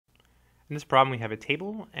In this problem, we have a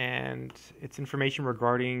table, and it's information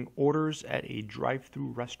regarding orders at a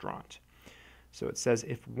drive-through restaurant. So it says,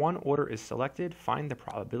 if one order is selected, find the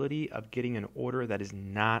probability of getting an order that is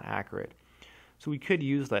not accurate. So we could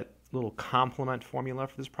use that little complement formula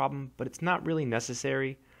for this problem, but it's not really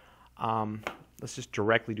necessary. Let's just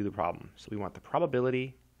directly do the problem. So we want the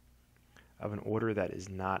probability of an order that is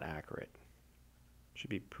not accurate. Should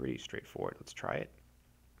be pretty straightforward. Let's try it.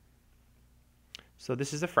 So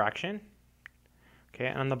this is a fraction. Okay,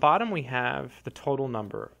 and on the bottom we have the total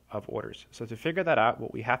number of orders. So to figure that out,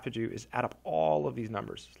 what we have to do is add up all of these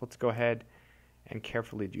numbers. So let's go ahead and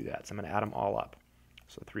carefully do that. So I'm going to add them all up.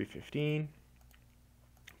 So 315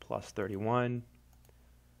 plus 31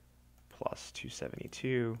 plus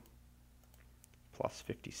 272 plus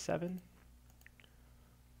 57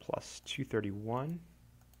 plus 231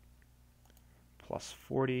 plus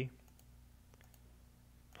 40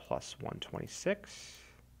 plus 126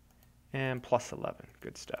 and plus 11.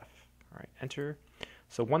 Good stuff. All right, enter.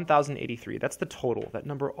 So 1083, that's the total. That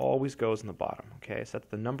number always goes in the bottom. Okay, so that's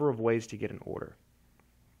the number of ways to get an order.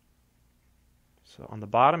 So on the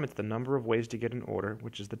bottom, it's the number of ways to get an order,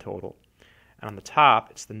 which is the total. And on the top,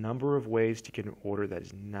 it's the number of ways to get an order that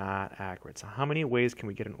is not accurate. So how many ways can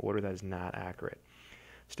we get an order that is not accurate?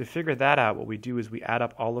 So to figure that out, what we do is we add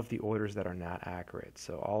up all of the orders that are not accurate.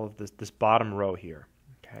 So all of this bottom row here.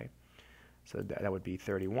 Okay, so that would be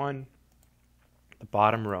 31. The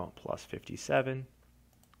bottom row plus 57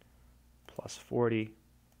 plus 40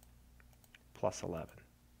 plus 11.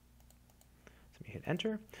 So we hit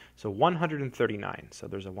enter. So 139. So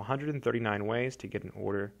there's 139 ways to get an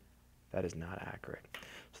order that is not accurate.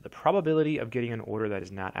 So the probability of getting an order that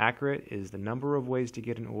is not accurate is the number of ways to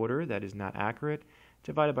get an order that is not accurate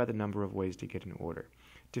divided by the number of ways to get an order.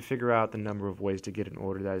 To figure out the number of ways to get an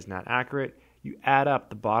order that is not accurate, you add up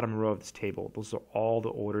the bottom row of this table. Those are all the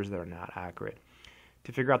orders that are not accurate.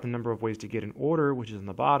 To figure out the number of ways to get an order, which is in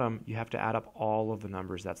the bottom, you have to add up all of the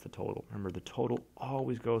numbers. That's the total. Remember, the total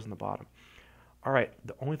always goes in the bottom. All right,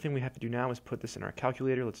 the only thing we have to do now is put this in our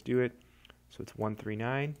calculator. Let's do it. So it's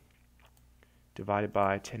 139 divided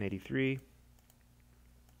by 1083.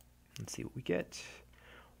 Let's see what we get.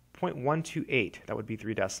 0.128. That would be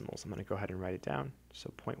 3 decimals. I'm going to go ahead and write it down.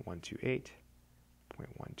 So 0.128.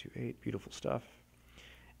 0.128. Beautiful stuff.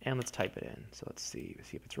 And let's type it in. So let's see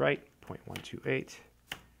if it's right. 0.128.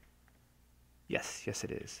 Yes,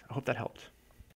 it is. I hope that helped.